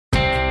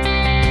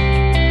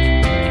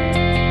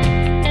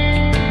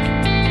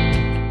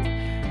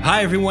Hi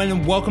everyone,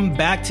 and welcome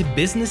back to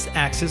Business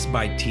Access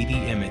by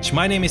TD Image.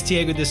 My name is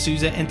Diego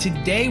D'Souza, and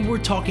today we're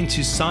talking to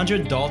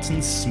Saundra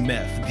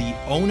Dalton-Smith, the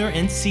owner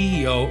and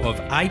CEO of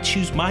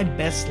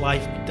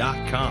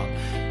IChooseMyBestLife.com.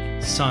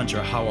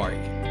 Saundra, how are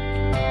you?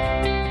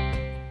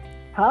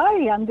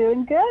 Hi, I'm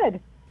doing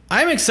good.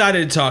 I'm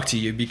excited to talk to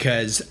you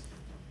because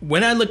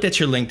when I looked at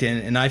your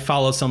LinkedIn and I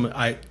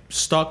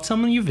stalked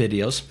some of your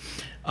videos,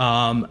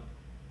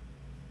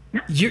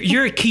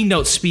 you're a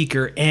keynote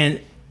speaker and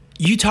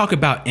you talk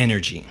about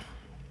energy.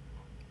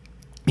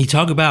 You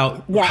talk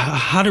about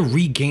how to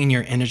regain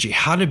your energy,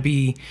 how to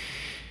be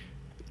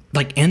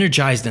like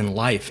energized in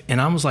life. And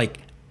I was like,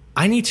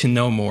 I need to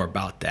know more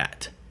about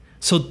that.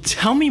 So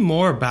tell me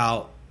more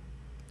about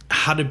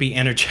how to be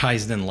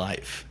energized in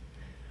life.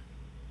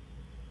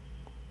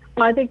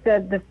 Well, I think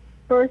that the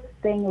first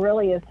thing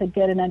really is to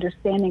get an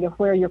understanding of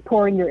where you're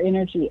pouring your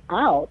energy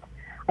out.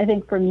 I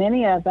think for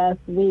many of us,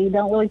 we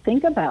don't really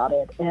think about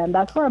it. And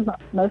that's where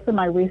most of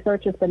my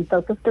research has been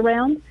focused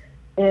around,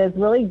 is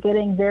really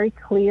getting very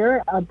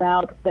clear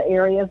about the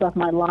areas of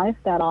my life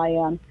that I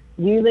am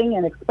using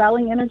and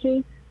expelling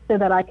energy so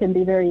that I can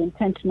be very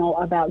intentional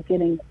about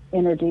getting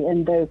energy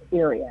in those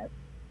areas.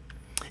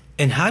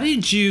 And how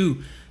did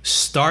you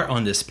start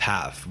on this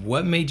path?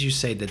 What made you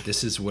say that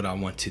this is what I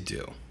want to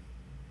do?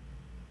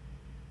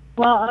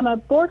 Well, I'm a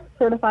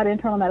board-certified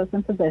internal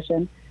medicine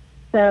physician.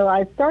 So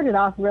I started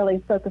off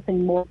really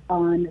focusing more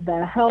on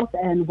the health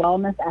and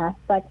wellness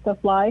aspects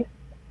of life.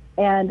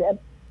 And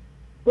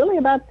really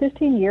about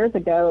 15 years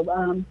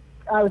ago,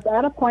 I was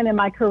at a point in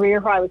my career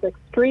where I was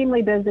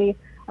extremely busy,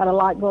 had a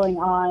lot going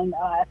on.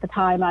 At the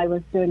time, I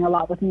was doing a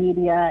lot with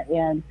media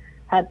and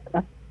had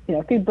a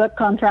few book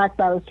contracts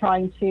I was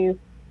trying to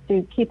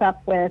keep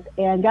up with,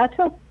 and got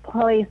to a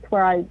place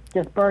where I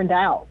just burned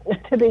out,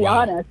 to be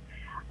honest.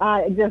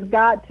 I just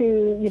got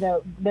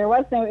to, there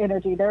was no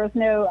energy. There was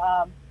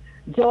no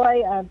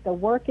joy of the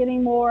work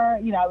anymore.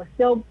 I was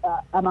still,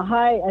 I'm a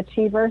high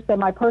achiever, so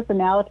my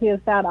personality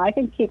is that I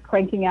can keep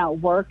cranking out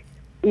work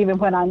even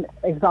when I'm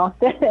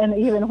exhausted and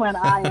even when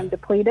I am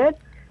depleted.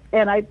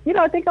 And I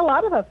think a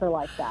lot of us are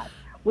like that.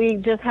 We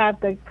just have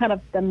the kind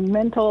of the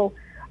mental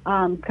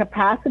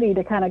capacity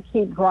to kind of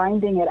keep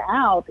grinding it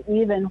out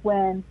even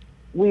when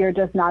we are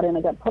just not in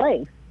a good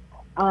place.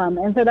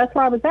 And so that's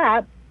where I was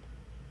at.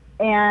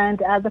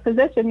 And as a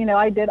physician,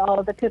 I did all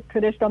of the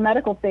traditional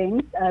medical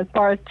things as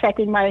far as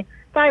checking my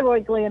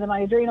thyroid gland and my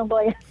adrenal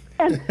gland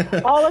and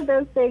all of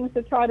those things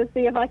to try to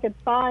see if I could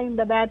find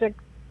the magic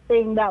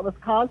thing that was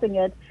causing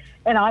it.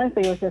 And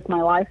honestly, it was just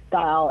my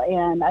lifestyle.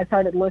 And I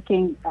started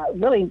looking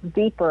really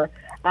deeper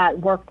at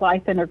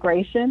work-life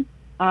integration,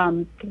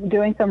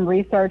 doing some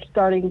research,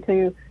 starting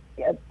to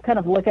kind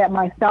of look at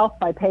myself,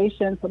 my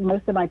patients.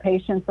 Most of my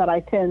patients that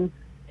I tend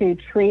to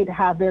treat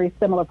have very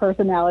similar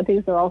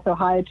personalities. They're also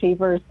high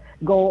achievers,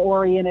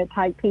 goal-oriented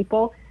type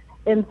people.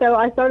 And so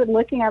I started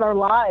looking at our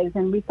lives,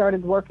 and we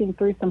started working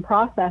through some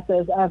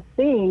processes of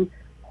seeing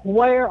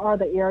where are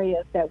the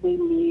areas that we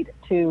need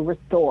to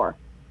restore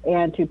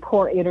and to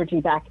pour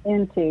energy back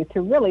into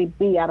to really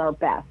be at our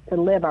best, to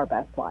live our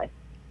best life.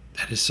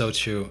 That is so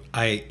true.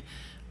 I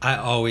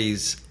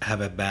always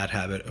have a bad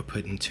habit of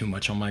putting too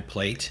much on my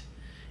plate,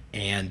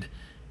 and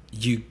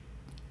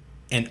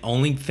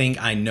only thing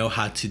I know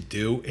how to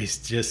do is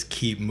just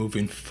keep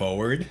moving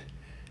forward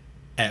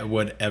at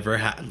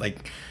whatever,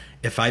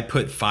 if I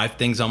put 5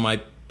 things on my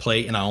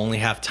plate and I only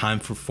have time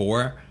for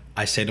 4,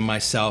 I say to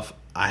myself,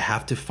 I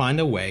have to find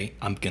a way.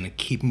 I'm going to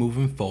keep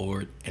moving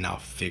forward and I'll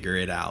figure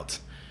it out.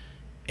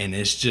 And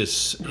it's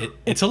just,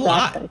 it's a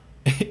lot.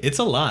 It's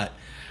a lot.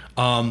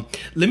 Let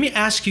me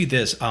ask you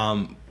this.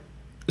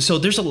 So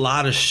there's a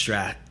lot of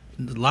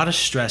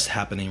stress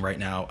happening right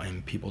now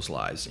in people's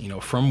lives,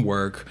 from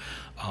work,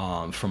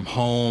 from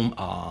home,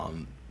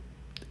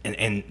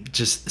 and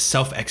just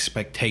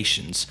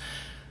self-expectations.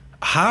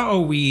 How are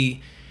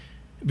we,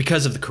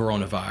 because of the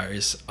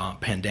coronavirus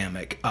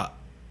pandemic,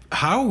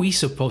 how are we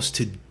supposed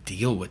to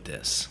deal with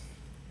this?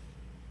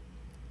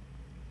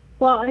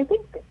 Well, I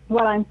think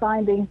what I'm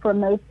finding for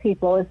most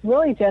people is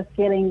really just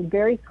getting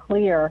very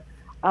clear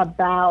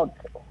about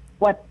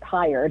what's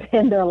tired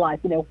in their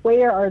life.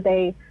 Where are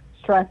they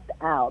stressed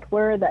out?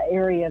 Where are the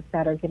areas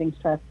that are getting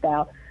stressed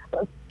out?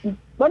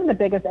 One of the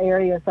biggest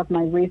areas of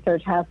my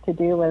research has to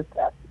do with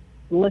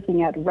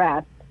looking at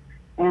rest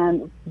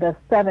and the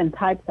 7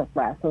 types of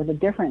rest, or the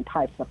different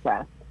types of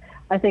rest.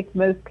 I think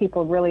most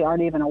people really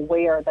aren't even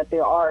aware that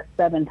there are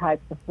 7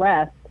 types of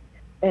rest.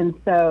 And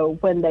so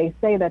when they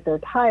say that they're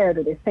tired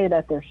or they say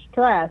that they're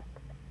stressed,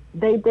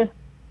 they just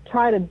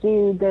try to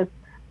do this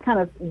kind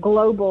of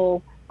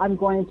global, I'm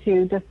going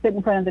to just sit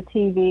in front of the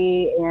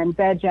TV and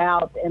veg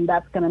out, and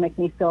that's going to make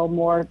me feel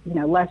more,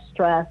 less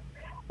stressed.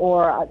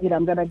 Or,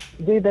 I'm going to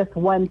do this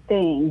one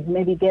thing,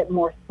 maybe get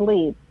more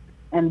sleep,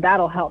 and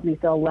that'll help me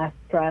feel less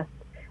stressed.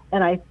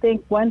 And I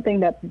think one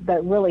thing that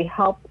really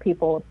helps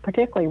people,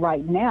 particularly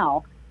right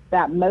now,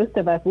 that most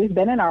of us, we've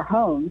been in our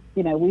homes,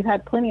 we've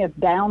had plenty of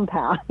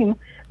downtime,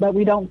 but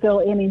we don't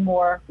feel any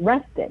more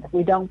rested.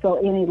 We don't feel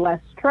any less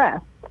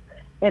stressed.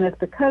 And it's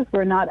because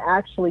we're not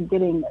actually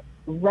getting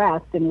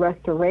rest and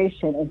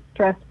restoration and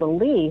stress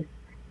relief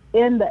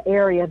in the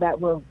area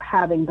that we're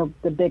having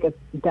the biggest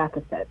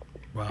deficit.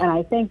 Wow. And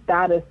I think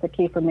that is the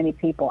key for many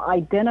people,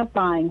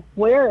 identifying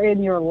where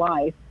in your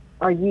life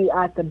are you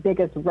at the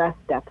biggest rest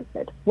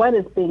deficit? What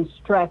is being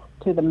stressed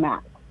to the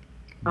max?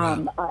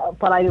 Wow.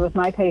 What I do with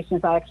my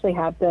patients, I actually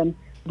have them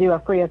do a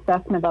free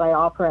assessment that I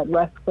offer at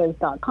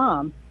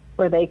restquiz.com,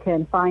 where they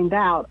can find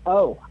out,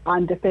 oh,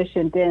 I'm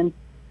deficient in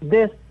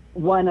this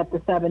one of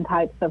the 7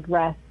 types of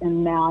rest,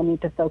 and now I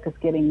need to focus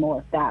getting more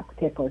of that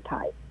particular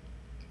type.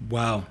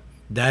 Wow.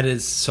 That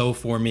is so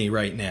for me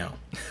right now.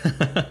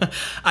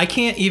 I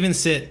can't even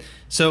sit.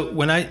 So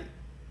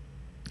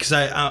because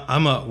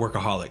I'm a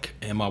workaholic,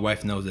 and my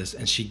wife knows this,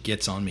 and she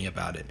gets on me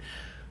about it.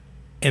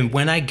 And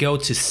when I go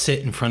to sit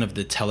in front of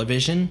the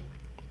television,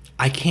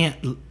 I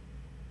can't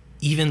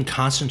even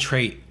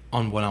concentrate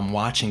on what I'm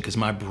watching because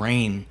my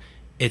brain,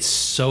 it's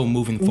so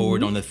moving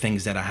forward on the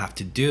things that I have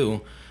to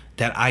do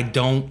that I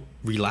don't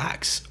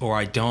relax, or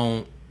I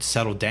don't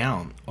settle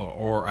down,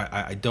 or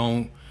I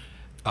don't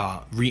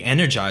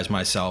re-energize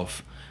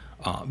myself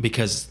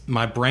because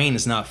my brain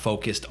is not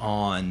focused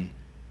on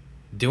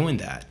doing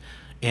that.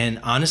 And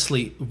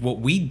honestly, what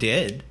we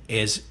did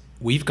is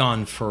we've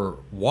gone for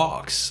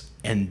walks,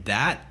 and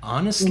that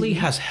honestly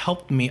has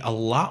helped me a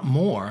lot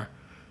more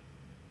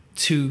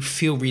to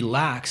feel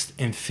relaxed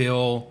and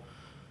feel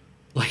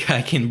like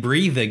I can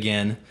breathe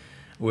again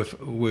with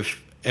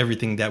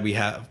everything that we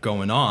have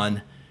going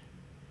on.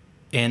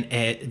 And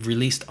it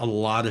released a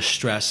lot of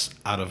stress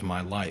out of my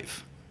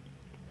life.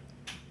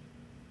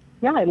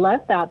 Yeah, I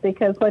love that,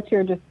 because what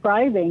you're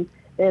describing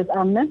is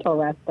a mental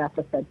rest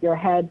deficit. Your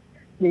head,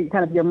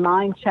 your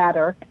mind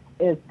chatter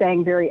is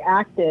staying very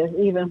active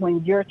even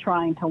when you're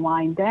trying to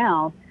wind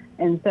down.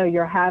 And so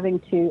you're having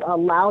to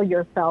allow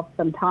yourself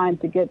some time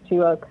to get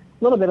to a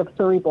little bit of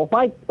cerebral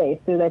white space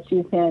so that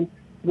you can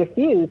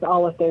diffuse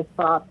all of those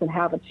thoughts and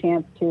have a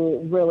chance to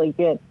really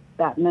get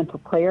that mental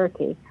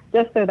clarity.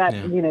 Just so that,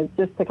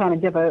 just to kind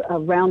of give a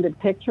rounded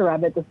picture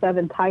of it, the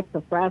 7 types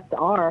of rest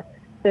are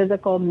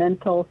physical,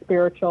 mental,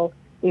 spiritual,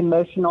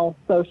 emotional,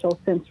 social,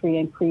 sensory,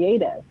 and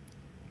creative.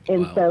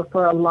 And so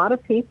for a lot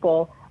of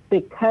people,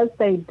 because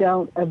they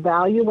don't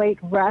evaluate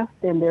rest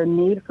and their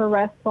need for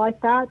rest like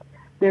that,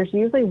 there's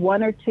usually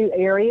 1 or 2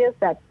 areas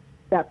that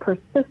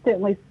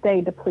persistently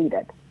stay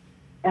depleted.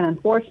 And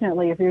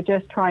unfortunately, if you're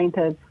just trying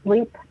to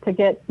sleep to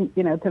get,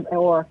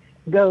 or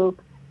go,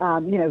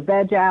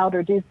 veg out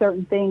or do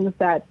certain things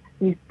that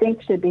you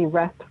think should be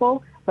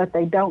restful, but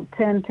they don't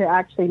tend to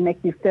actually make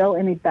you feel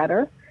any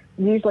better,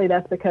 usually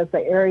that's because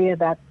the area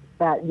that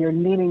you're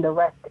needing the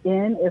rest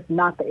in is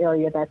not the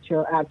area that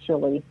you're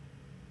actually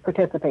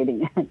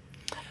participating in.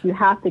 You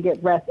have to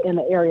get rest in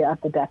the area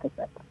of the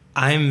deficit.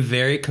 I'm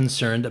very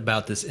concerned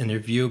about this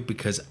interview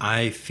because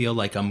I feel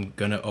like I'm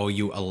going to owe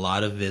you a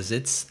lot of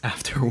visits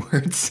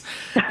afterwards,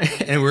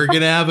 and we're going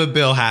to have a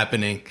bill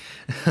happening.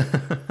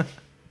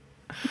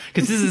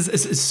 Because this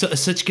is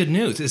such good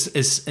news.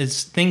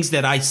 It's things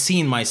that I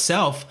see in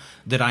myself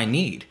that I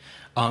need.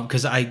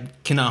 Because I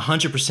can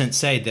 100%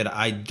 say that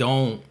I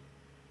don't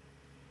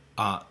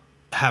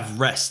have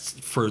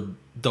rest for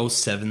those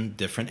 7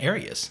 different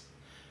areas.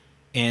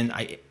 And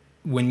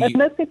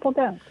most people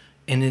don't.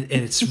 And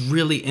it's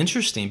really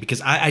interesting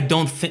because I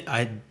don't think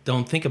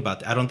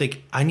about that. I don't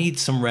think I need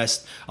some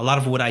rest. A lot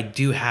of what I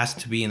do has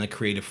to be in a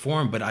creative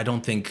form, but I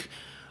don't think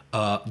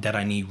that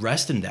I need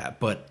rest in that.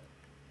 But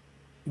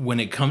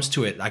when it comes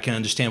to it, I can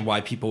understand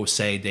why people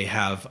say they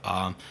have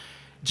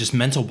just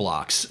mental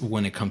blocks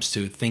when it comes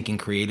to thinking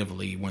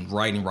creatively, when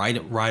writing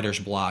writer's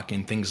block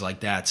and things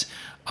like that,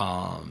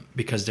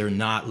 because they're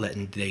not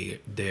letting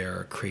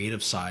their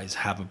creative sides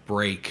have a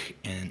break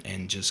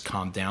and just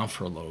calm down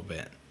for a little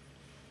bit.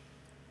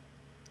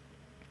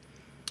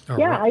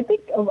 I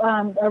think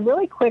a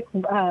really quick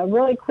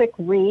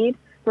read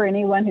for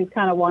anyone who's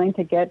kind of wanting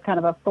to get kind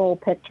of a full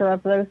picture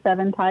of those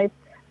 7 types.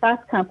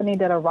 Fast Company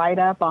did a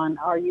write-up on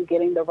Are You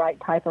Getting the Right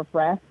Type of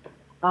Rest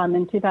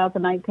in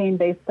 2019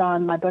 based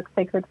on my book,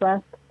 Sacred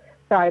Rest.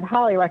 So I'd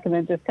highly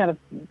recommend just kind of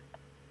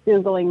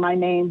Googling my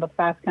name with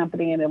Fast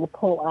Company and it will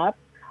pull up.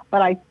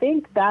 But I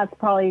think that's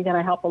probably going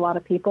to help a lot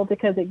of people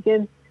because it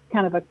gives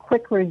kind of a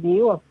quick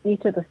review of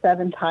each of the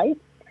 7 types.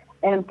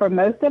 And for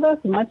most of us,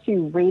 once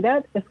you read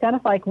it, it's kind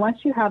of like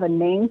once you have a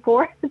name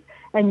for it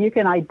and you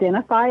can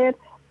identify it,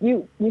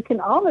 you can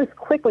almost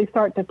quickly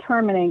start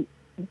determining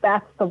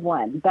that's the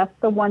one. That's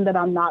the one that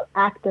I'm not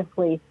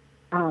actively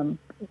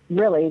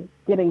really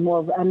getting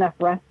enough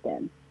rest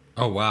in.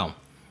 Oh, wow.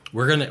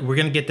 We're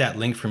gonna get that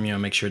link from you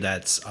and make sure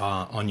that's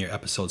on your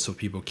episode so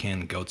people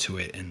can go to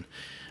it and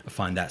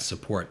find that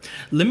support.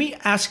 Let me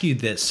ask you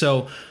this.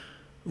 So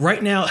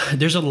right now,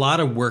 there's a lot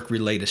of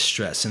work-related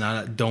stress, and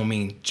I don't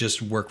mean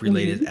just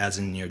work-related as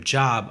in your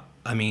job.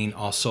 I mean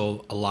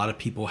also a lot of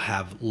people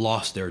have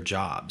lost their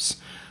jobs.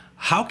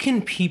 How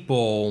can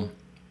people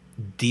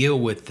deal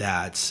with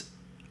that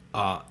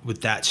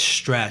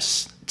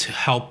stress to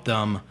help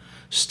them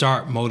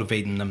start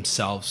motivating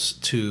themselves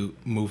to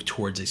move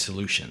towards a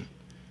solution?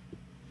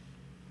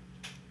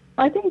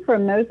 I think for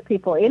most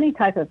people, any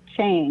type of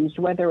change,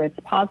 whether it's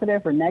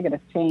positive or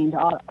negative change,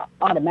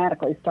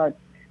 automatically starts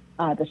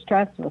the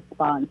stress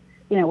response.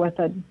 With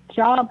a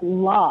job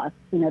loss,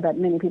 that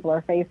many people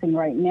are facing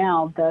right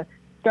now, the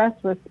stress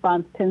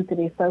response tends to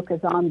be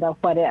focused on the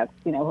what ifs.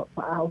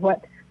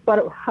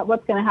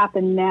 What's going to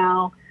happen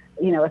now,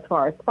 as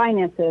far as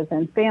finances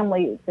and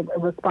family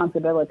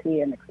responsibility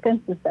and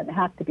expenses that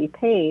have to be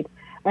paid.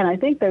 And I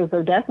think those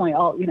are definitely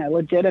all,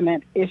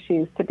 legitimate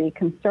issues to be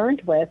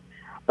concerned with.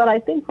 But I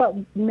think what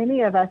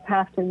many of us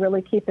have to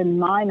really keep in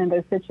mind in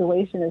those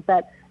situations is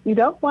that you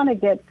don't want to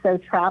get so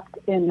trapped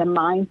in the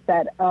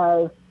mindset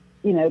of,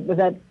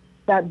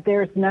 that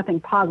there's nothing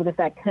positive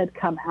that could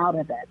come out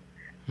of it.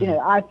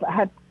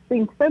 I've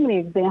seen so many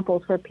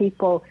examples where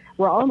people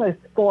were almost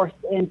forced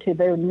into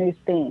their new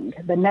thing,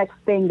 the next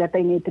thing that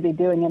they need to be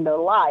doing in their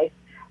life.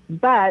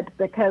 But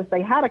because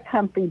they had a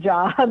comfy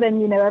job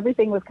and,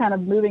 everything was kind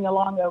of moving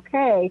along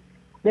okay,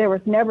 there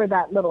was never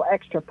that little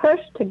extra push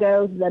to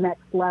go to the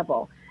next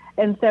level.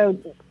 And so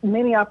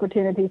many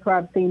opportunities where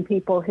I've seen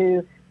people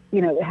who,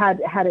 had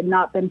it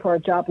not been for a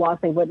job loss,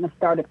 they wouldn't have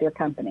started their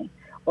company,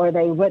 or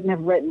they wouldn't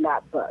have written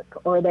that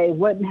book, or they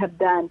wouldn't have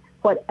done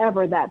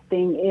whatever that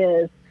thing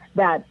is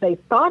that they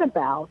thought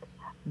about,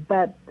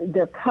 but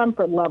their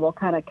comfort level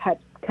kind of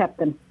kept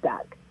them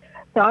stuck.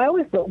 So I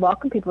always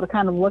welcome people to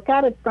kind of look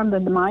at it from the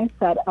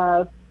mindset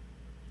of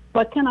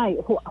what can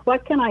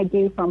I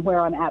do from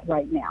where I'm at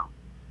right now?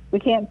 We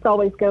can't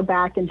always go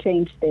back and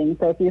change things.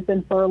 So if you've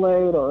been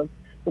furloughed or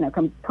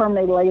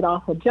permanently laid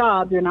off a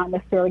job, you're not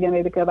necessarily going to be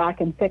able to go back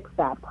and fix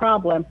that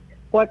problem.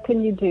 What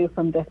can you do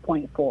from this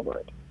point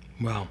forward?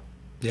 Wow.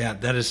 Yeah,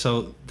 that's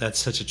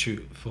such a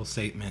truthful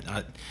statement.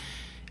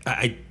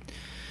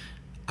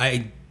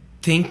 I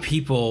think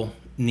people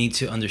need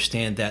to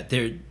understand that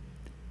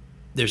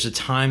there's a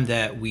time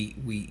that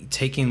we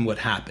take in what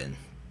happened,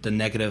 the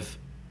negative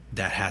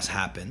that has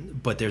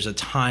happened, but there's a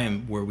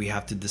time where we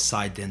have to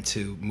decide then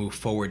to move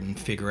forward and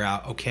figure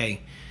out,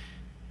 okay,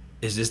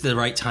 is this the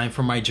right time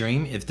for my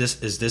dream? Is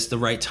this the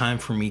right time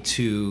for me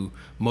to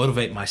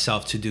motivate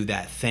myself to do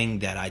that thing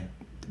that I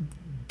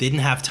didn't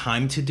have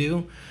time to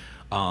do,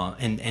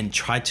 and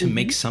try to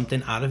make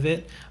something out of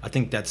it? I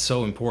think that's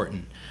so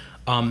important.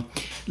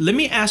 Let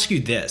me ask you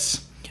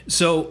this.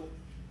 So,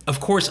 of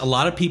course, a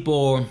lot of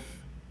people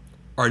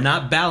are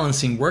not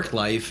balancing work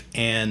life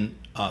and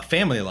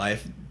family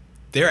life.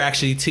 They're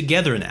actually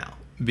together now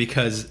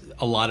because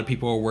a lot of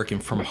people are working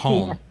from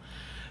home. Yeah.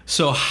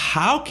 So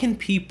how can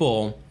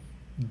people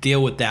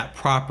deal with that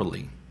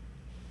properly?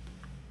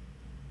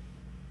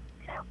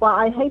 Well,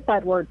 I hate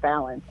that word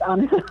balance,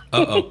 honestly,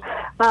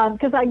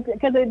 because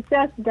it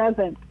just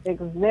doesn't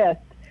exist.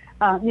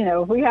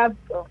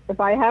 If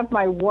I have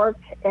my work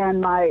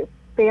and my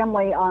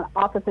family on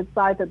opposite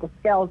sides of the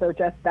scale, they're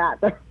just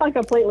that. They're like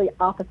completely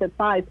opposite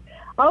sides.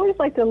 I always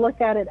like to look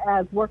at it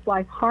as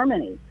work-life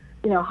harmony.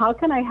 How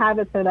can I have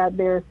it so that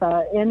there's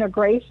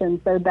integration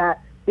so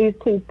that these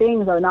two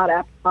things are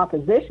not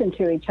opposition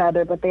to each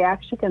other, but they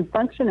actually can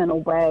function in a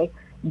way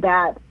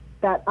that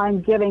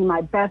I'm giving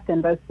my best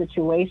in both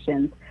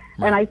situations.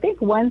 Right. And I think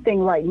one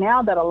thing right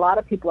now that a lot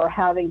of people are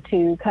having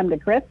to come to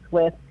grips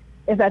with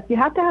is that you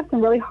have to have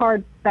some really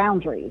hard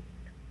boundaries.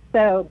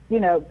 So,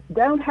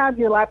 don't have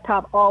your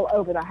laptop all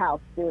over the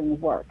house doing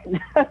work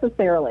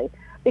necessarily,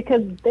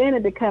 because then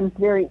it becomes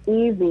very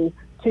easy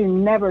to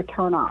never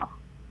turn off.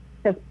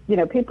 Because,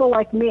 people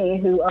like me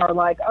who are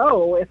like,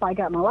 oh, if I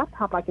got my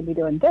laptop, I could be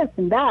doing this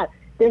and that.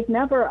 There's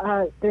never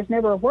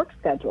a work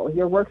schedule.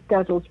 Your work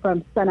schedule's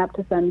from sun up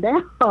to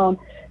sundown,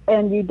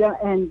 and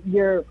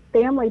your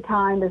family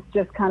time is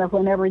just kind of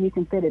whenever you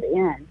can fit it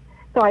in.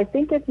 So I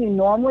think if you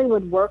normally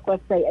would work,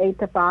 let's say 8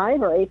 to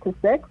 5 or 8 to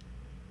 6,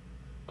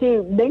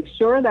 to make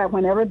sure that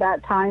whenever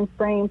that time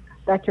frame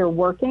that you're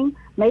working,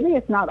 maybe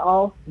it's not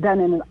all done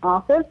in an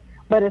office,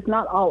 but it's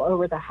not all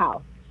over the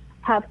house.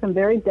 Have some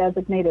very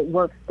designated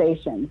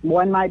workstations.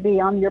 One might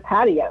be on your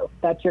patio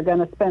that you're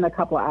going to spend a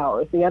couple of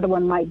hours. The other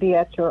one might be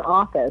at your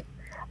office.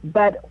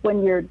 But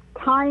when your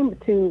time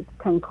to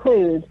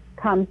conclude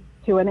comes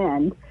to an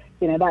end,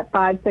 that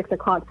 5, 6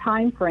 o'clock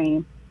time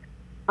frame,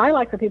 I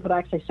like for people to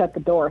actually shut the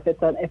door if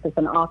it's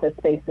an office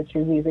space that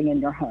you're using in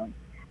your home.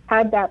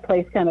 Have that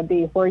place kind of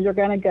be where you're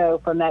going to go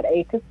from that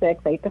 8 to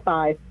 6, 8 to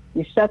 5.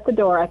 You shut the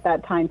door at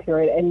that time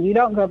period, and you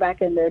don't go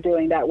back in there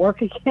doing that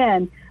work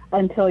again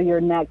until your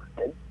next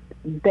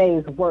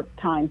day's work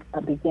time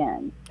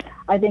begins.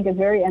 I think it's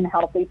very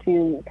unhealthy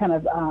to kind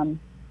of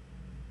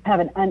have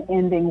an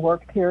unending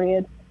work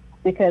period,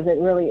 because it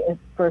really is,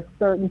 for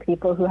certain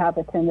people who have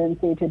a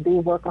tendency to be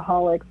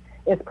workaholics,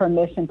 it's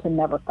permission to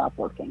never stop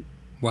working.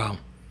 Wow,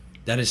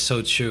 that is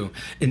so true.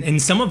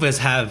 And some of us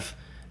have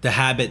the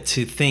habit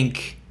to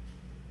think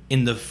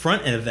in the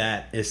front end of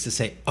that is to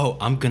say, oh,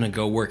 I'm going to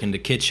go work in the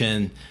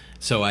kitchen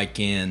so I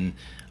can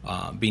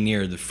be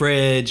near the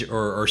fridge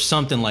or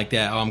something like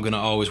that. Oh, I'm going to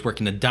always work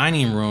in the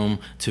dining room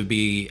to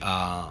be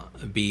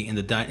in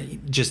the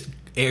just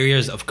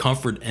areas of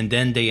comfort. And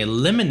then they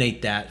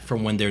eliminate that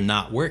from when they're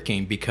not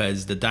working,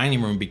 because the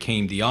dining room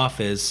became the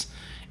office.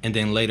 And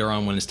then later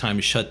on, when it's time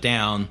to shut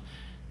down,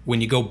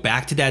 when you go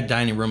back to that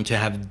dining room to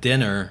have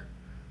dinner,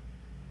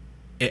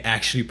 it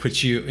actually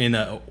puts you in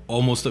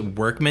almost a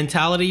work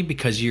mentality,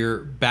 because you're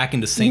back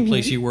in the same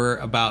place you were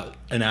about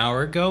an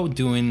hour ago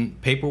doing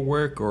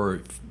paperwork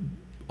or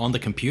on the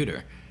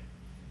computer.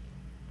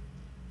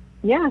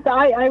 Yes,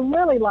 I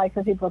really like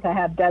for people to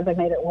have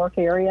designated work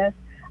areas.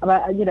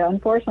 But,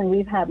 unfortunately,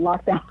 we've had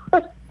lockdown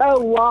for so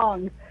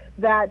long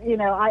that,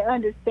 I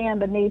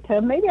understand the need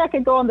to, maybe I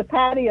could go on the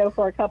patio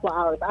for a couple of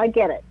hours. I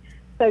get it.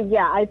 So,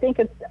 yeah, I think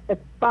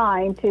it's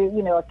fine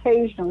to,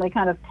 occasionally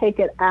kind of take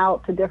it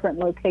out to different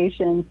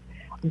locations.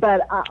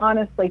 But I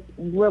honestly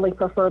really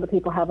prefer that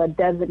people have a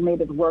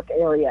designated work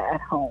area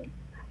at home,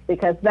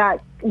 because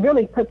that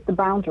really puts the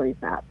boundaries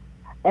up.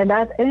 And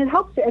it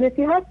helps you. And if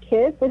you have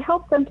kids, it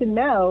helps them to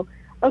know,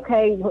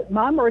 okay,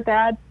 mom or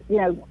dad's,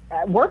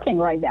 working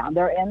right now.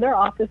 They're in their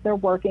office, they're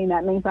working.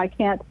 That means I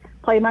can't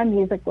play my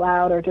music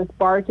loud or just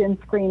barge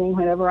in screaming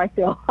whenever I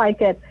feel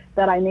like it,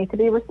 that I need to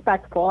be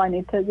respectful. I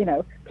need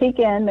to, peek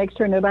in, make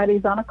sure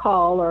nobody's on a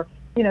call, or,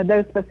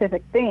 those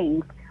specific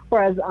things.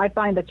 Whereas I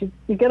find that you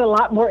get a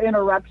lot more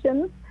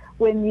interruptions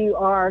when you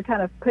are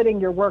kind of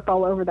putting your work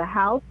all over the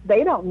house.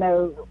 They don't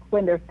know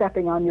when they're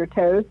stepping on your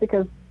toes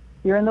because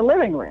you're in the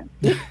living room.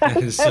 That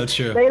is so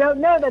true. They don't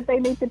know that they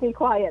need to be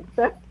quiet.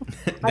 So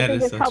I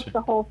think it helps true.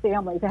 the whole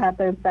family to have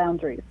those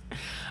boundaries.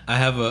 I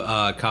have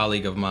a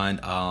colleague of mine,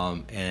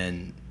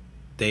 and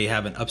they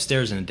have an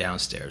upstairs and a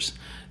downstairs.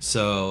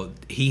 So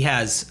he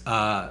has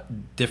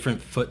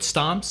different foot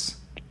stomps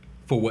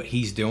for what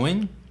he's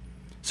doing.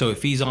 So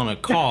if he's on a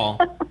call,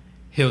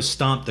 he'll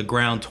stomp the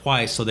ground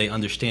twice so they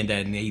understand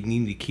that, and they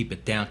need to keep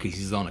it down because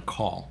he's on a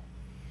call.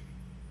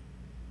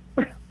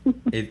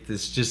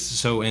 It's just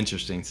so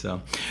interesting.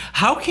 So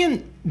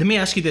let me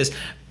ask you this.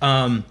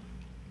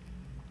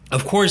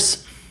 Of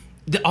course,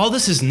 all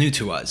this is new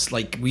to us.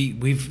 Like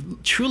we've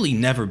truly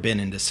never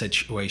been in this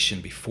situation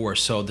before.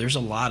 So there's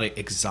a lot of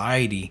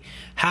anxiety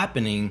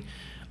happening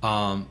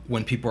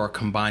when people are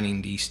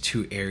combining these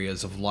two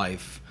areas of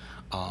life.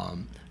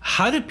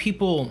 How do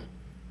people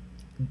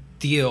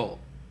deal?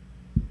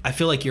 I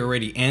feel like you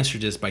already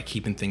answered this by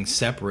keeping things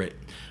separate.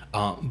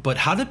 But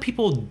how do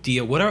people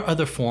deal? What are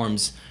other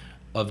forms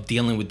of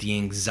dealing with the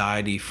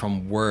anxiety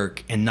from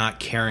work and not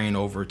carrying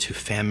over to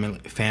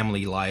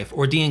family life,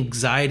 or the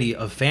anxiety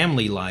of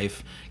family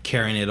life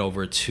carrying it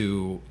over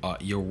to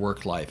your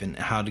work life, and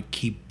how to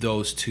keep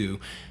those two,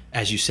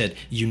 as you said,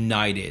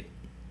 united?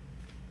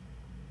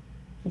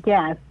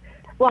 Yes.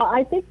 Well,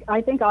 I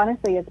think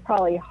honestly it's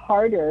probably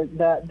harder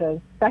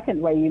the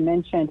second way you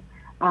mentioned,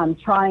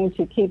 trying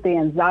to keep the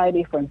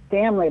anxiety from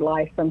family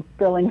life from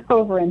spilling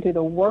over into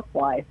the work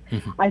life.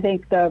 Mm-hmm. I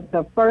think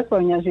the first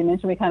one, as you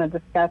mentioned, we kind of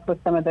discussed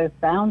with some of those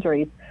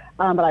boundaries,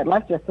 but I'd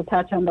love just to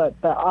touch on the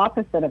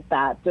opposite of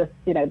that, just,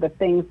 the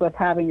things with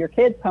having your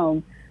kids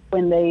home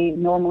when they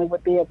normally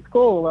would be at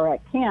school or at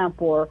camp,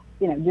 or,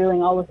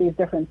 doing all of these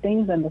different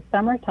things in the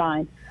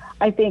summertime.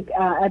 I think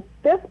at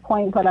this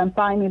point, what I'm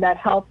finding that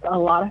helps a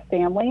lot of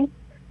families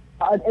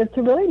is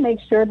to really make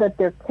sure that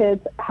their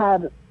kids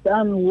have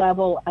some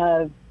level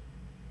of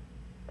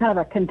kind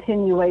of a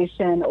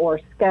continuation or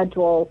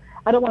schedule.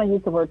 I don't want to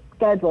use the word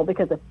schedule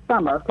because it's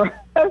summer for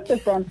most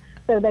of them,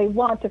 so they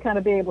want to kind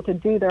of be able to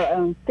do their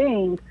own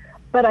things.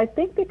 But I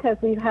think because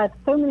we've had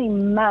so many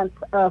months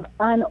of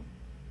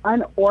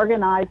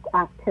unorganized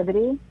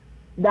activity,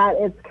 that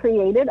it's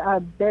created a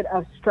bit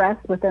of stress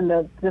within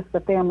the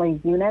family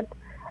unit.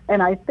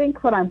 And I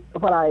think what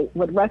I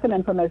would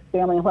recommend for most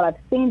families, and what I've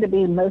seen to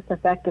be most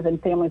effective in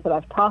families that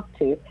I've talked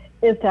to,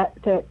 is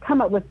to come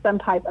up with some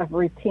type of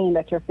routine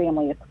that your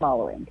family is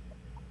following.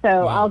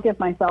 So I'll give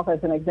myself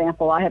as an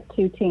example. I have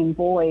 2 teen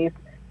boys.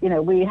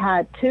 We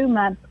had 2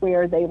 months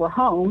where they were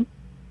home,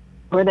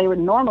 where they would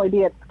normally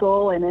be at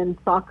school and in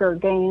soccer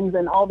games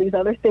and all these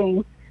other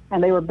things,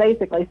 and they were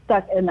basically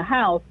stuck in the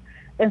house.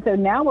 And so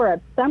now we're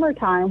at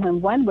summertime,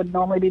 when one would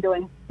normally be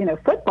doing,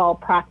 football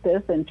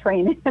practice and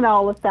training and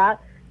all of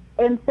that.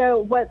 And so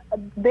what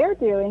they're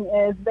doing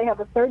is they have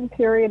a certain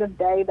period of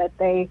day that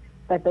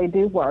they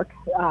do work,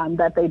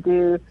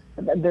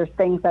 there's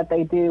things that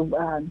they do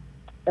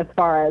as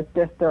far as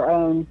just their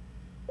own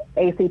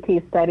ACT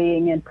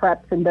studying and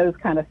preps and those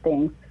kind of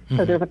things. Mm-hmm.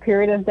 So there's a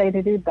period of day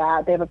to do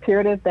that. They have a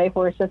period of day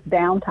where it's just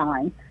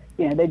downtime.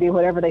 They do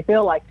whatever they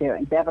feel like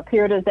doing. They have a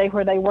period of day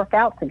where they work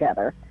out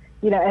together,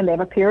 and they have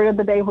a period of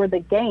the day where they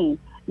game.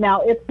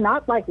 Now, it's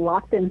not like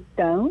locked in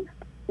stone,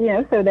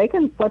 so they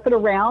can flip it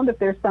around if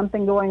there's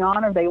something going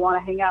on, or they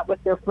want to hang out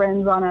with their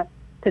friends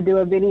to do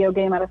a video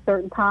game at a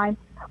certain time.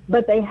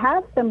 But they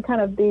have some kind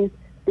of these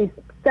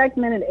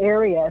segmented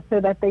areas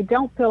so that they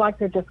don't feel like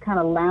they're just kind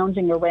of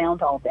lounging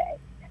around all day.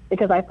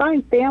 Because I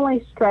find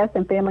family stress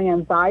and family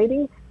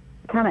anxiety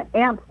kind of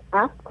amps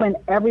up when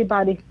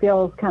everybody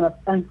feels kind of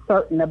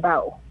uncertain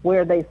about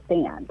where they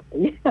stand.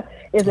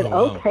 Is it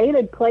okay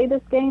to play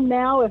this game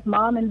now if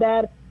mom and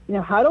dad,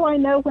 how do I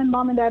know when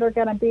mom and dad are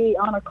going to be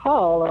on a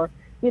call? Or,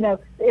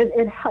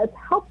 it's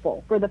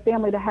helpful for the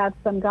family to have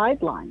some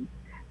guidelines.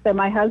 So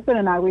my husband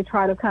and I, we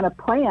try to kind of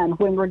plan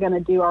when we're going to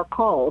do our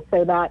calls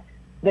so that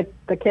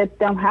the kids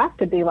don't have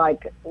to be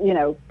like,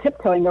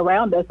 tiptoeing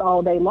around us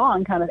all day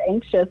long, kind of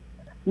anxious,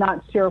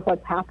 not sure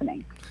what's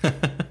happening.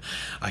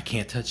 I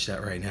can't touch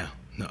that right now.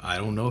 No, I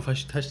don't know if I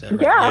should touch that.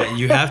 Right. Yeah.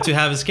 You have to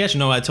have a sketch.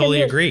 No, I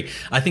totally agree.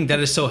 I think that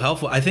is so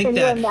helpful. I think Can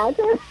you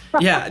imagine?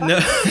 Yeah, no,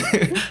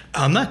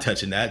 I'm not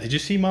touching that. Did you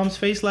see Mom's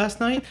face last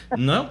night?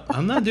 No,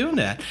 I'm not doing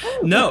that.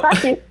 No,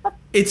 Right.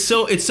 it's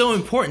so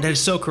important. That is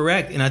so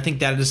correct, and I think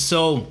that is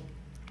so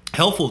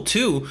helpful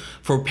too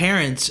for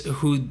parents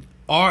who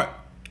are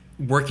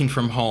working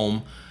from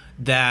home,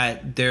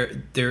 that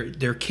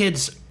their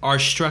kids are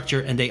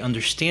structured and they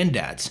understand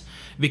that,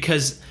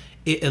 because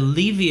it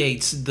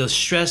alleviates the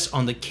stress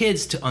on the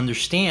kids to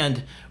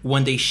understand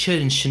when they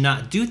should and should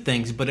not do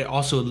things, but it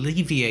also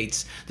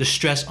alleviates the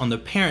stress on the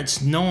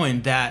parents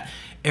knowing that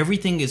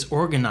everything is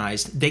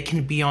organized. They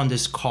can be on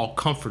this call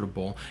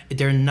comfortable. They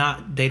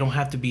don't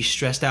have to be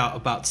stressed out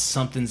about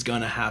something's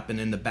going to happen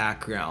in the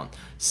background.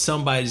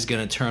 Somebody's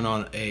going to turn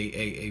on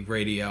a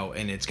radio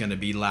and it's going to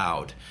be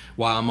loud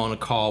while I'm on a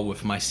call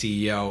with my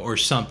CEO or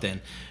something.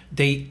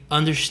 They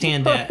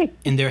understand that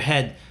in their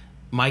head.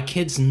 My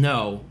kids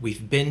know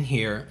we've been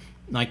here.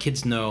 My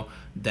kids know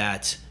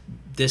that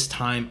this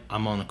time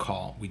I'm on a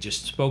call. We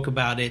just spoke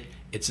about it.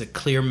 It's a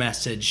clear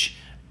message.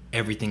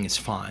 Everything is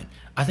fine.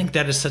 I think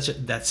that is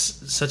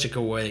such a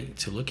good way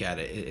to look at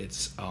it.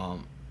 It's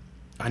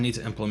I need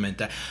to implement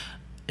that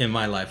in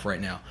my life right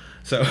now.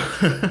 So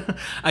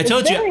I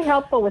told you. It's very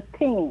helpful with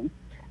teens.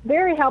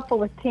 Very helpful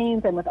with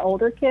teens and with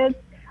older kids.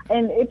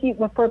 And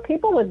for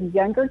people with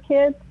younger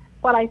kids,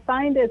 what I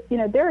find is,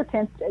 their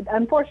attention.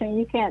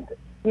 Unfortunately,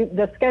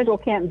 the schedule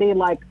can't be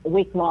like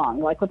week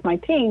long. Like with my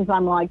teens,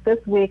 I'm like, this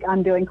week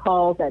I'm doing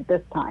calls at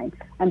this time.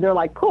 And they're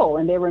like, cool.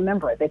 And they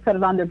remember it. They put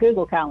it on their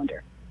Google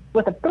Calendar.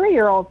 With a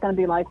 3-year-old, it's going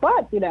to be like,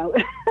 what?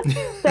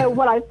 So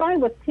what I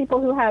find with people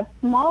who have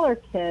smaller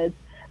kids,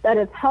 that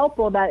it's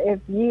helpful that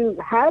if you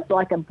have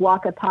like a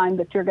block of time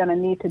that you're going to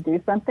need to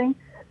do something,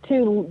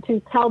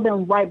 to tell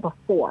them right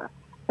before.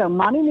 So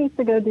mommy needs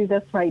to go do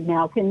this right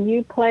now. Can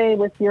you play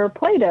with your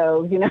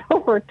Play-Doh,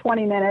 for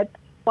 20 minutes?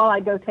 While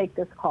I go take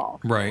this call.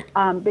 Right.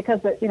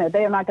 Because,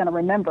 they are not going to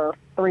remember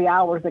 3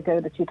 hours ago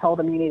that you told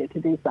them you needed to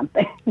do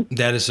something.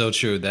 That is so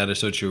true.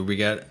 We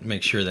got to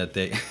make sure that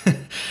they,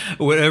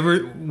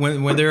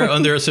 when they're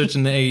under a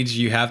certain age,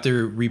 you have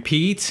to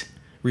repeat,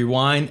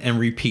 rewind, and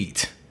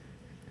repeat.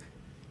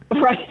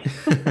 Right.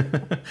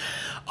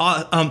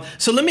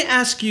 So let me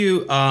ask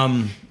you,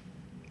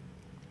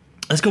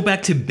 let's go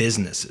back to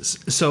businesses.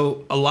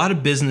 So a lot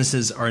of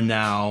businesses are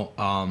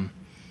now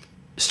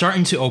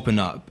starting to open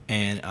up,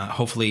 and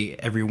hopefully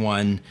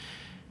everyone,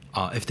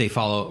 if they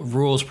follow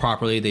rules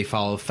properly, they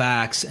follow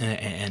facts,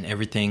 and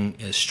everything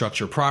is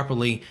structured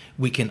properly,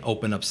 we can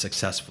open up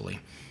successfully.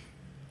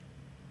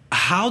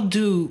 How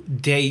do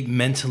they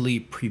mentally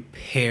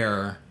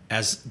prepare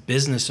as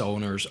business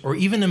owners or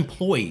even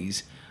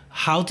employees?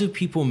 How do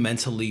people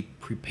mentally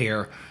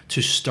prepare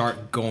to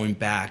start going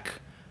back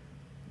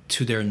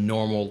to their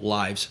normal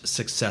lives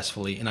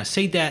successfully? And I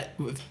say that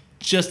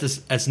just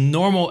as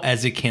normal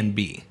as it can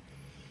be.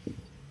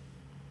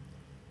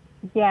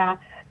 Yeah,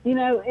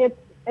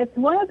 it's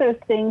one of those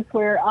things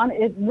where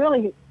it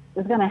really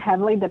is going to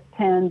heavily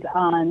depend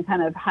on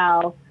kind of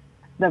how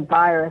the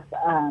virus,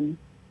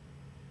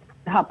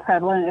 how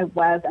prevalent it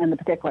was in the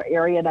particular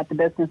area that the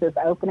business is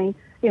opening.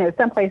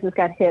 Some places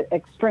got hit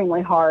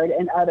extremely hard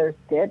and others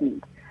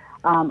didn't.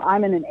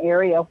 I'm in an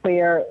area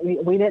where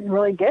we didn't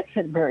really get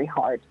hit very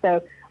hard.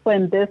 So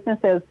when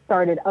businesses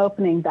started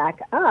opening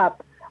back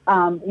up,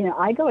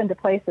 I go into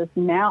places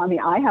now.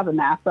 I have a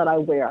mask that I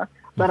wear.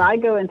 But I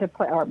go into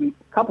a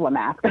couple of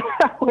masks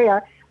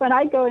where when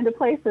I go into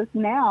places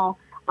now,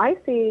 I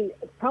see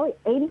probably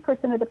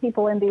 80% of the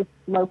people in these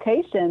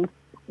locations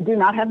do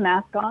not have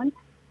masks on.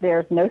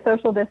 There's no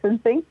social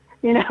distancing.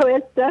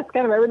 It's just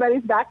kind of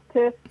everybody's back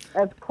to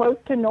as close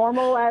to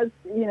normal as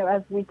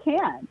we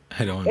can.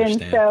 I don't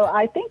understand. And so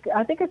I think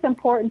it's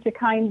important to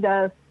kind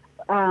of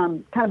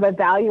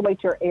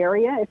evaluate your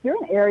area. If you're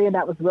in an area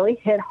that was really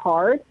hit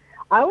hard,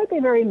 I would be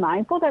very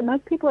mindful that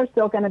most people are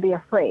still going to be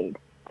afraid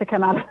to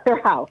come out of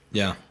their house.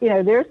 Yeah.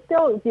 There's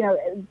still,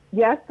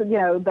 yes,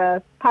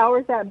 the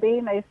powers that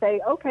be may say,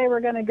 okay,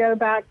 we're going to go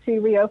back to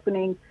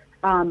reopening,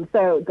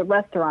 so the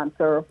restaurants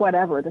or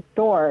whatever, the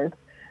stores,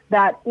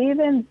 that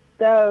even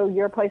though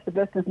your place of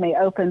business may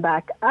open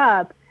back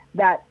up,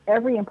 that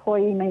every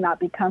employee may not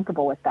be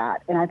comfortable with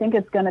that. And I think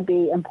it's going to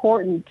be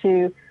important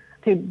to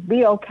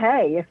be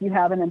okay if you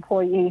have an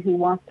employee who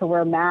wants to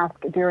wear a mask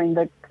during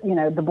the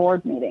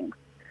board meetings,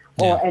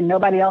 and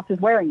nobody else is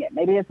wearing it.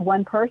 Maybe it's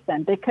one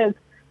person, because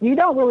you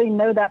don't really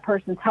know that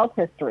person's health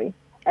history,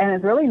 and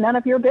it's really none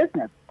of your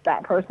business,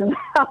 that person's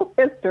health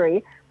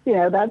history.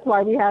 That's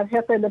why we have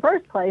HIPAA in the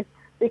first place,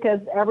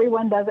 because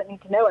everyone doesn't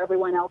need to know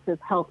everyone else's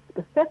health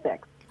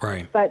specifics.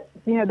 Right. But,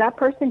 that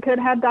person could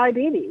have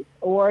diabetes,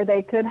 or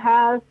they could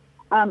have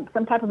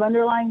some type of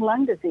underlying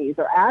lung disease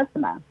or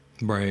asthma.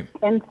 Right.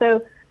 And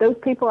so those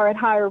people are at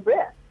higher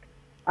risk.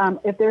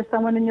 If there's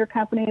someone in your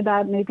company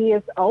that maybe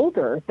is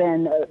older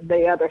than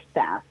the other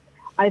staff,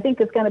 I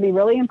think it's going to be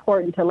really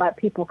important to let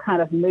people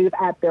kind of move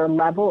at their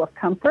level of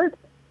comfort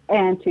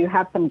and to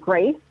have some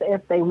grace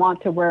if they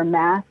want to wear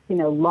masks,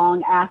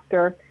 long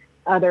after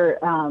other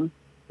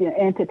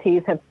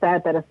entities have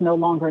said that it's no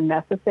longer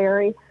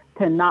necessary,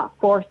 to not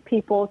force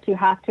people to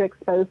have to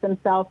expose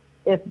themselves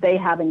if they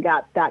haven't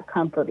got that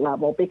comfort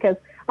level. Because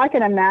I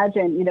can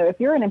imagine, if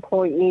you're an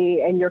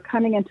employee and you're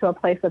coming into a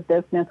place of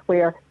business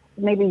where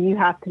maybe you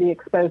have to be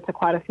exposed to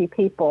quite a few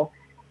people,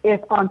 if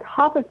on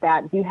top of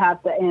that you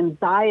have the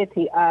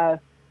anxiety of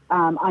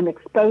I'm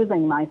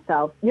exposing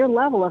myself, your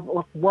level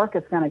of work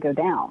is going to go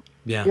down.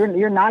 Yeah.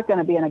 You're not going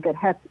to be in a good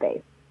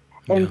headspace.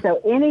 And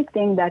so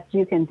anything that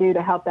you can do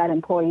to help that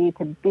employee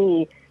to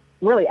be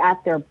really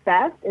at their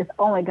best is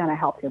only going to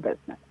help your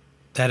business.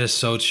 That is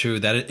so true.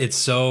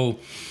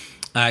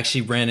 I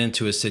actually ran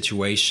into a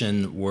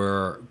situation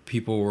where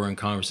people were in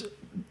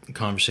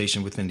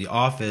conversation within the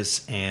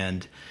office,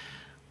 and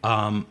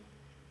one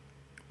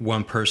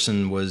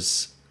person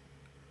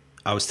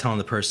I was telling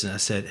the person, I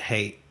said,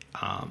 hey,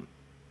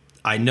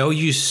 I know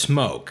you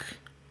smoke,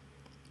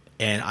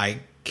 and I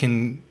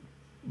can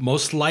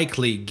most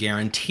likely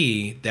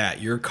guarantee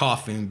that you're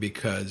coughing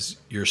because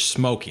you're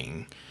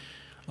smoking.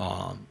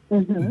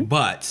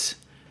 But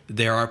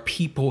there are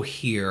people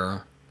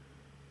here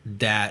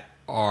that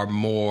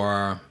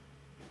are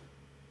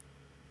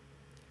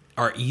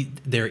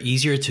they're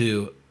easier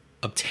to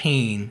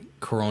obtain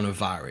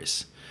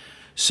coronavirus.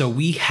 So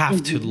we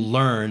have to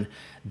learn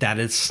that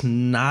it's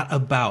not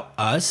about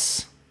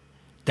us,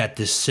 that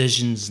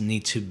decisions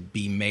need to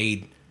be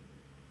made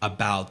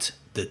about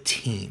the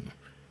team.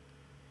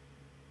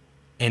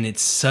 And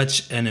it's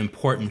such an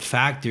important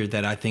factor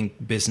that I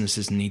think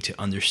businesses need to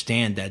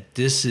understand, that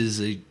this is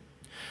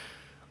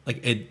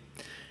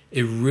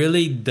it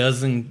really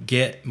doesn't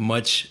get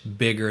much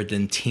bigger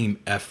than team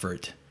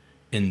effort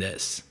in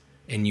this.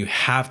 And you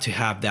have to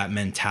have that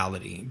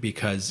mentality,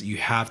 because you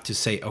have to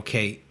say,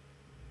 okay,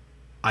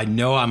 I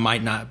know I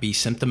might not be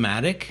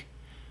symptomatic,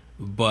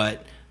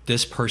 but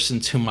this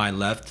person to my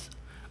left,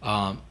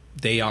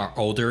 they are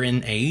older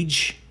in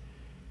age.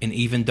 And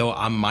even though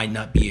I might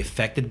not be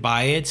affected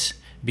by it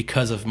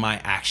because of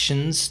my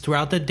actions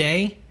throughout the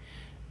day,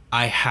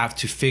 I have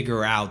to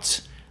figure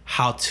out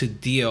how to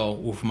deal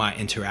with my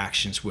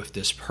interactions with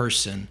this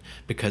person,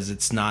 because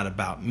it's not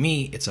about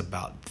me, it's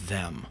about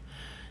them.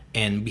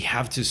 And we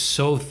have to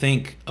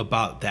think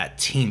about that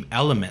team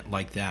element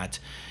like that.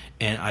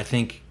 And I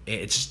think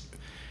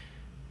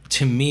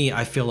to me,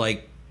 I feel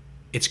like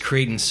it's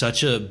creating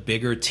such a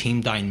bigger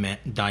team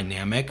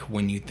dynamic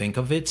when you think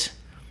of it,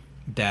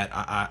 that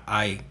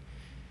I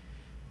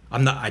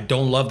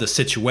don't love the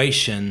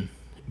situation,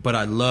 but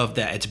I love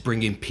that it's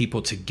bringing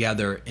people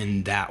together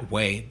in that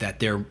way, that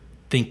they're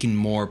thinking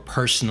more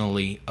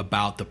personally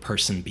about the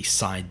person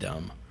beside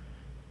them.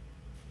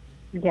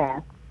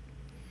 Yeah,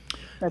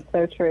 that's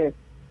so true.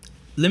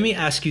 Let me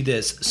ask you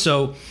this.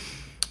 So,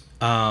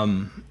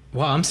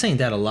 I'm saying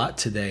that a lot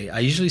today. I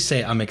usually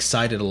say I'm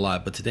excited a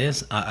lot, but today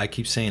I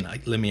keep saying,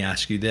 let me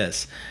ask you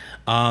this.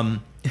 I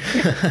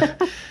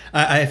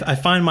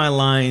find my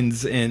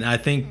lines, and I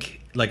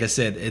think, like I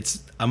said,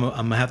 I'm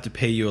gonna have to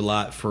pay you a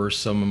lot for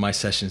some of my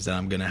sessions that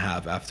I'm gonna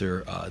have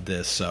after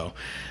this. So,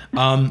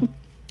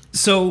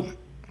 so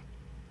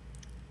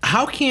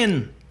how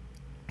can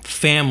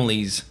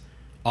families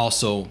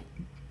also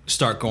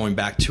start going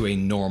back to a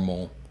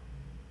normal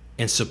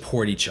and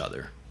support each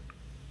other?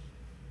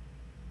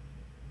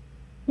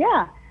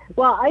 Yeah.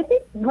 Well, I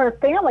think for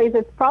families,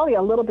 it's probably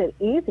a little bit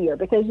easier,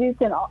 because you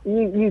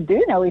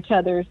do know each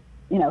other's,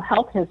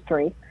 health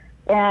history,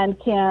 and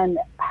can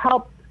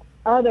help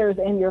others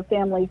in your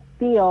family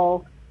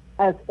feel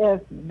as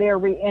if their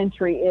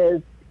reentry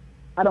is,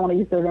 I don't want to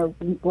use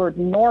the word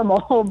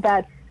normal,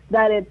 but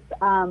that it's,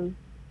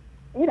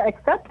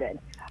 accepted.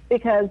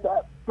 Because,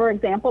 for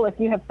example, if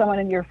you have someone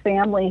in your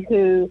family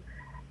who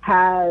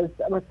has,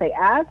 let's say,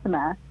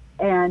 asthma,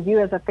 and you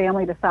as a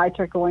family decide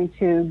you're going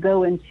to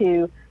go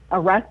into a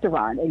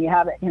restaurant, and you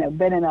haven't,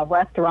 been in a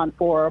restaurant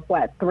for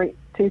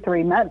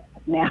 2-3 months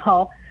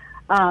now,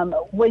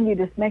 when you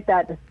just make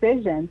that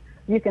decision,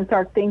 you can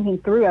start thinking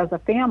through as a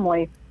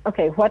family,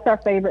 okay, what's our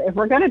favorite? If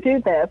we're going to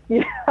do this,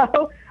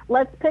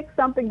 let's pick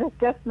something that's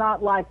just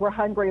not like we're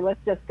hungry, let's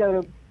just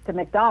go to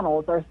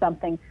McDonald's or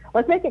something.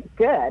 Let's make it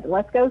good.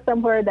 Let's go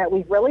somewhere that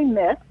we've really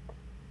missed,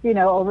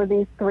 over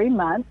these 3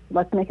 months.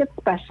 Let's make it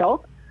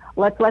special.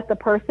 Let's let the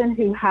person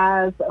who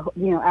has,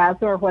 asthma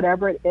or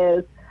whatever it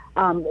is,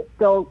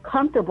 feel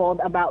comfortable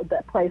about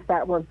the place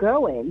that we're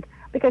going.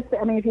 Because,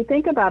 if you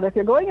think about it, if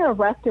you're going to a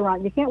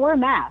restaurant, you can't wear a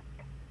mask.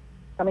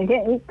 You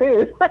can't eat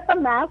food with a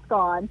mask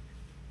on.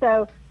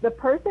 So the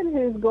person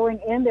who's going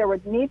in there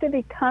would need to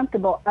be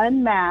comfortable,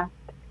 unmasked,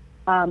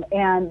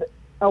 and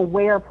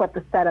aware of what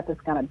the setup is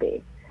going to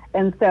be.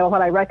 And so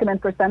what I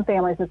recommend for some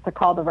families is to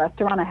call the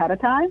restaurant ahead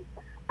of time.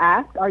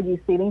 Ask, are you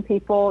seating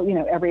people,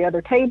 every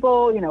other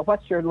table?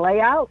 What's your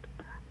layout?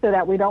 So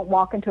that we don't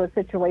walk into a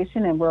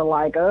situation and we're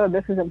like, oh,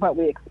 this isn't what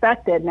we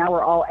expected. Now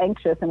we're all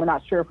anxious and we're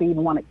not sure if we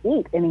even want to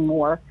eat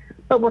anymore,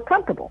 but we're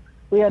comfortable.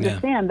 We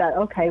understand that,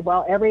 okay,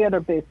 well, every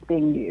other booth's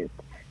being used.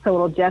 So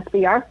it'll just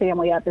be our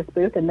family at this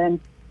booth, and then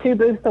 2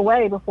 booths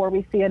away before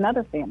we see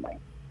another family.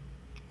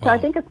 So I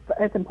think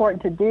it's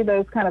important to do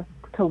those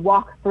to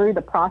walk through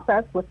the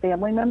process with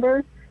family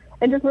members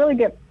and just really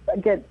get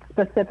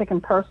specific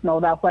and personal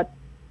about what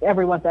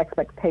everyone's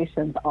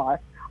expectations are.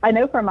 I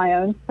know for my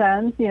own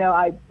sons,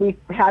 we've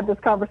had this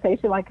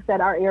conversation. Like I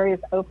said, our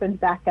area's opened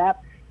back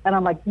up, and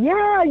I'm like,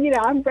 yeah,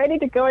 I'm ready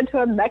to go into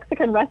a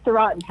Mexican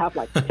restaurant and have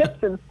like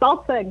chips and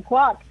salsa and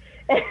guac.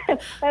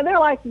 And they're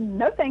like,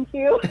 no, thank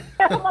you.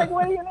 And I'm like,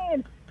 what do you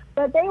mean?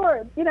 But they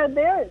were,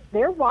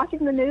 they're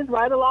watching the news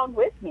right along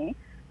with me.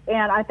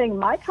 And I think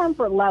my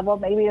comfort level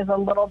maybe is a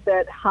little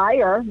bit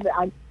higher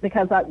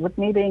because with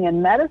me being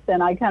in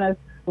medicine, I kind of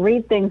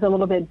read things a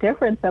little bit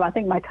different. So I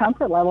think my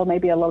comfort level may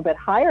be a little bit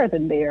higher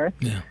than theirs.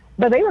 Yeah.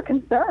 But they were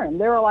concerned.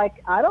 They were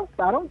like, I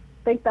don't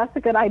think that's a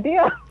good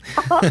idea.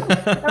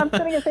 And I'm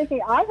sitting here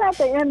thinking, I have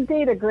the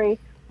MD degree,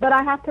 but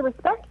I have to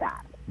respect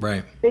that.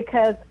 Right.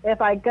 Because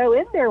if I go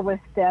in there with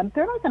them,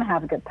 they're not going to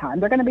have a good time.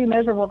 They're going to be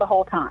miserable the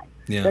whole time.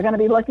 Yeah. They're going to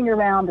be looking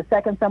around. The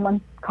second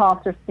someone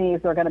coughs or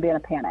sneezes, they're going to be in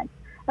a panic.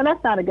 And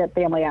that's not a good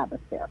family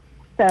atmosphere.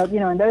 So,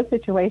 in those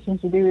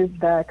situations, you do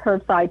the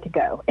curbside to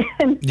go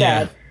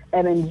instead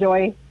and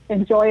enjoy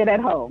it at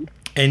home.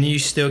 And you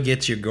still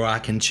get your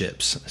guac and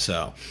chips.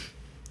 So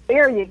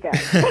there you go.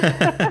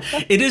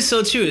 It is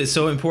so true. It's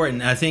so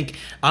important. I think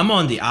I'm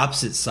on the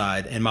opposite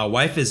side, and my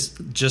wife is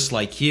just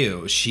like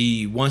you.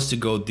 She wants to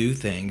go do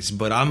things,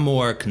 but I'm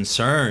more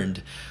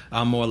concerned.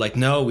 I'm more like,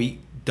 no, we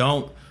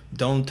don't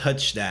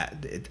touch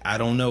that. I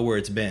don't know where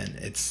it's been.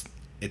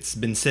 It's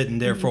been sitting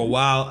there for a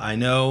while. I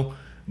know,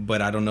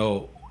 but I don't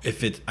know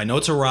I know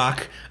it's a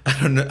rock. I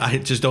don't know. I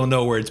just don't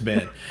know where it's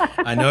been.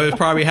 I know it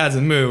probably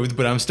hasn't moved,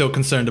 but I'm still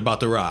concerned about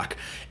the rock.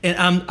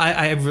 And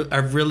I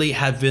really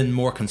have been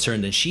more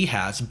concerned than she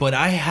has, but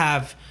I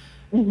have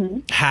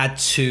had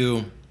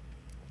to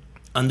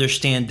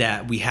understand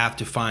that we have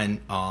to find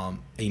a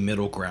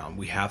middle ground.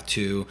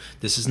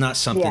 This is not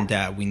something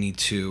that we need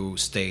to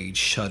stay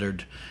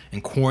shuttered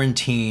and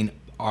quarantine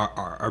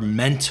our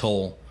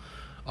mental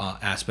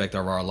aspect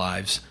of our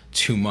lives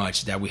too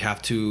much, that we have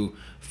to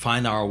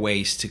find our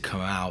ways to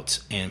come out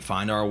and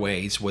find our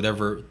ways,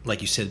 whatever, like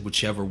you said,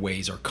 whichever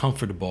ways are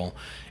comfortable.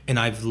 And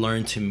I've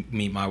learned to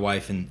meet my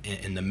wife in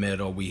the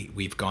middle.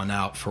 We've gone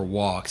out for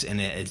walks,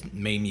 and it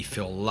made me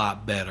feel a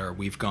lot better.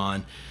 We've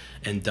gone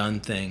and done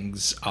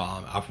things.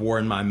 I've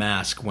worn my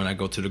mask when I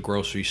go to the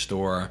grocery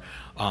store.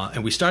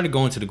 And we started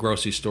going to the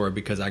grocery store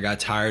because I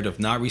got tired of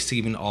not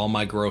receiving all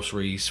my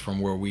groceries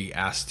from where we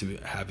asked to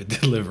have it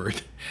delivered.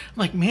 I'm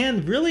like,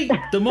 man, really?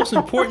 The most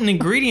important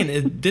ingredient,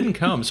 it didn't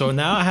come. So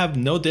now I have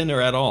no dinner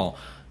at all.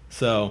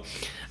 So,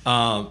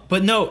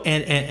 but no,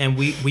 and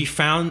we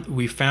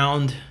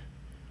found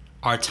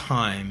our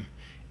time,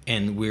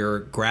 and we're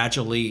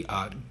gradually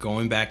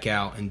going back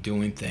out and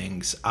doing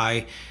things.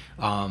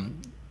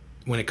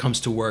 When it comes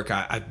to work,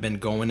 I've been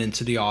going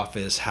into the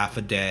office half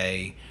a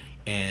day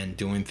and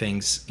doing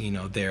things,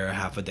 there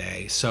half a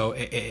day. So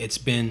it's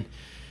been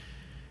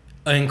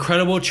an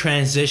incredible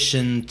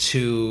transition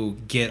to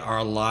get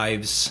our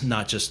lives,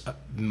 not just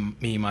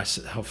me,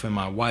 myself, and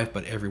my wife,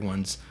 but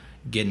everyone's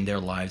getting their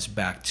lives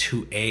back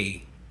to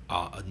a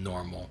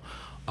normal.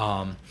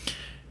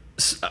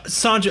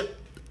 Saundra,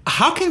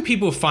 how can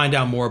people find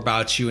out more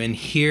about you and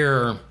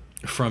hear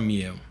from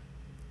you?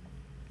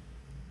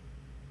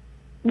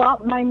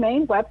 Well, my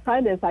main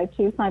website is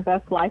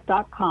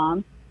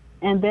iChooseMyBestLife.com.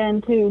 And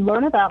then to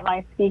learn about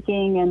my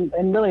speaking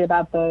and really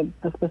about the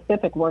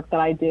specific work that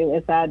I do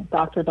is at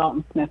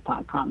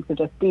drdaltonsmith.com. So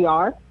just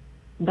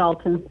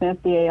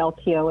Dalton-Smith,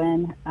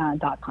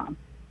 DALTON.com.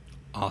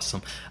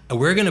 Awesome.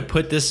 We're going to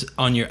put this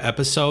on your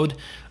episode.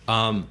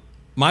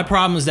 My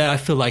problem is that I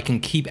feel like I can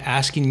keep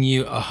asking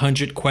you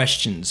 100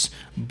 questions,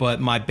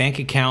 but my bank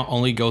account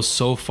only goes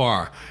so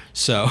far.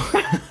 So,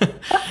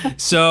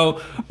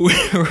 so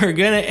we're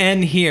going to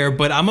end here,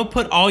 but I'm going to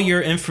put all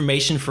your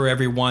information for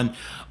everyone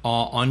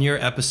on your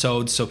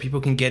episode so people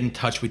can get in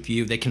touch with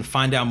you. They can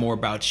find out more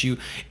about you.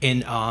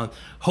 And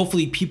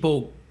hopefully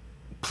people,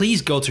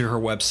 please go to her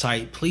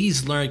website.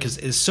 Please learn, because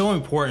it's so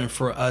important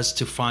for us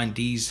to find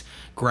these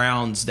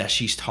grounds that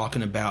she's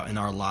talking about in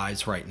our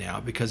lives right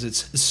now, because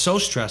it's so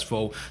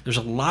stressful. There's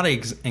a lot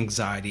of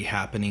anxiety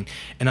happening.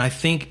 And I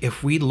think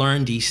if we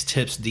learn these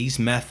tips, these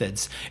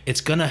methods,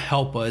 it's going to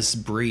help us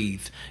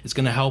breathe. It's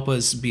going to help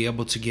us be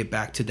able to get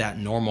back to that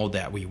normal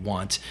that we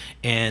want.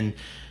 And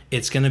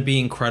it's going to be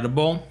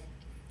incredible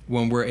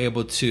when we're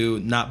able to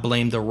not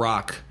blame the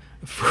rock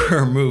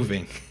for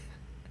moving.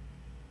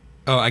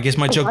 Oh, I guess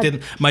my joke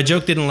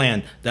didn't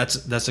land.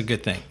 That's a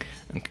good thing.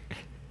 Okay.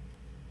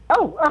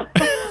 Oh,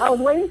 I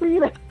was waiting for you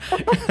to.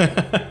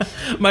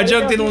 My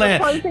joke didn't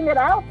land. Closing it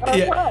out.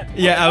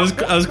 Yeah, I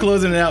was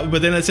closing it out,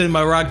 but then I said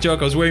my rock joke.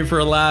 I was waiting for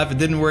a laugh. It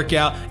didn't work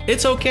out.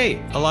 It's okay.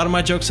 A lot of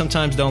my jokes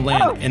sometimes don't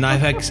land, and I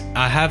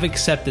have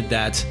accepted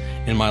that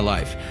in my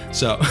life.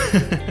 So,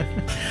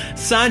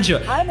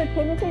 Saundra, I have a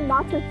tendency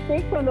not to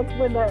speak when the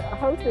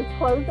host is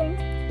closing.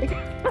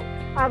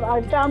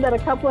 I've found that a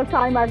couple of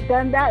times I've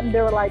done that, and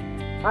they were like,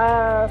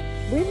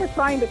 "We were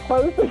trying to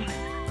close."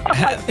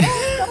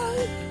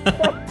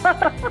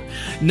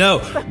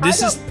 No,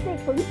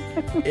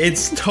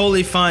 it's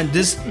totally fine.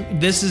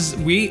 This is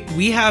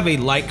we have a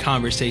light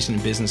conversation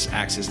in Business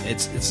Access.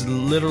 It's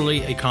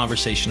literally a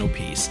conversational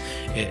piece.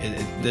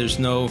 There's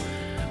no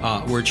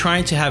we're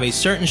trying to have a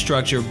certain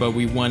structure, but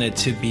we want it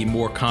to be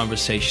more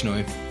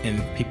conversational,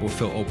 and people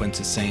feel open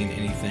to saying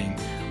anything.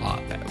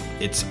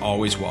 It's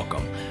always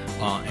welcome.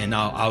 And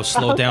I'll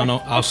slow down.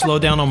 I'll slow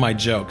down on my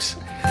jokes.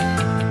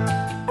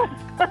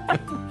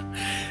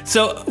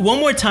 So one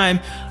more time,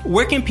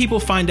 where can people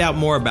find out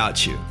more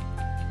about you?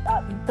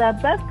 The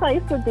best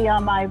place would be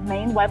on my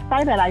main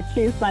website at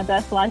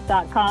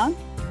ichoosemybestlife.com.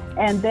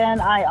 And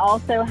then I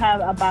also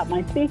have about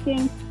my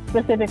speaking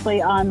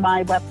specifically on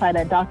my website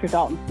at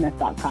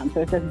drdaltonsmith.com.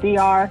 So it's just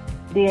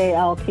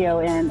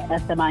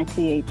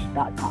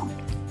DRDALTONSMITH.com.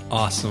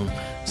 Awesome.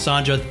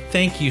 Saundra,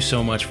 thank you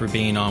so much for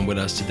being on with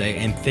us today,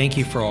 and thank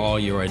you for all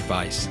your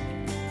advice.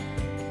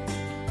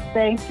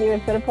 Thank you.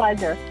 It's been a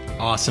pleasure.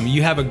 Awesome.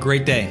 You have a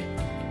great day.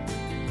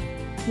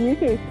 You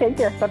too. Take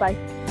care. Bye-bye.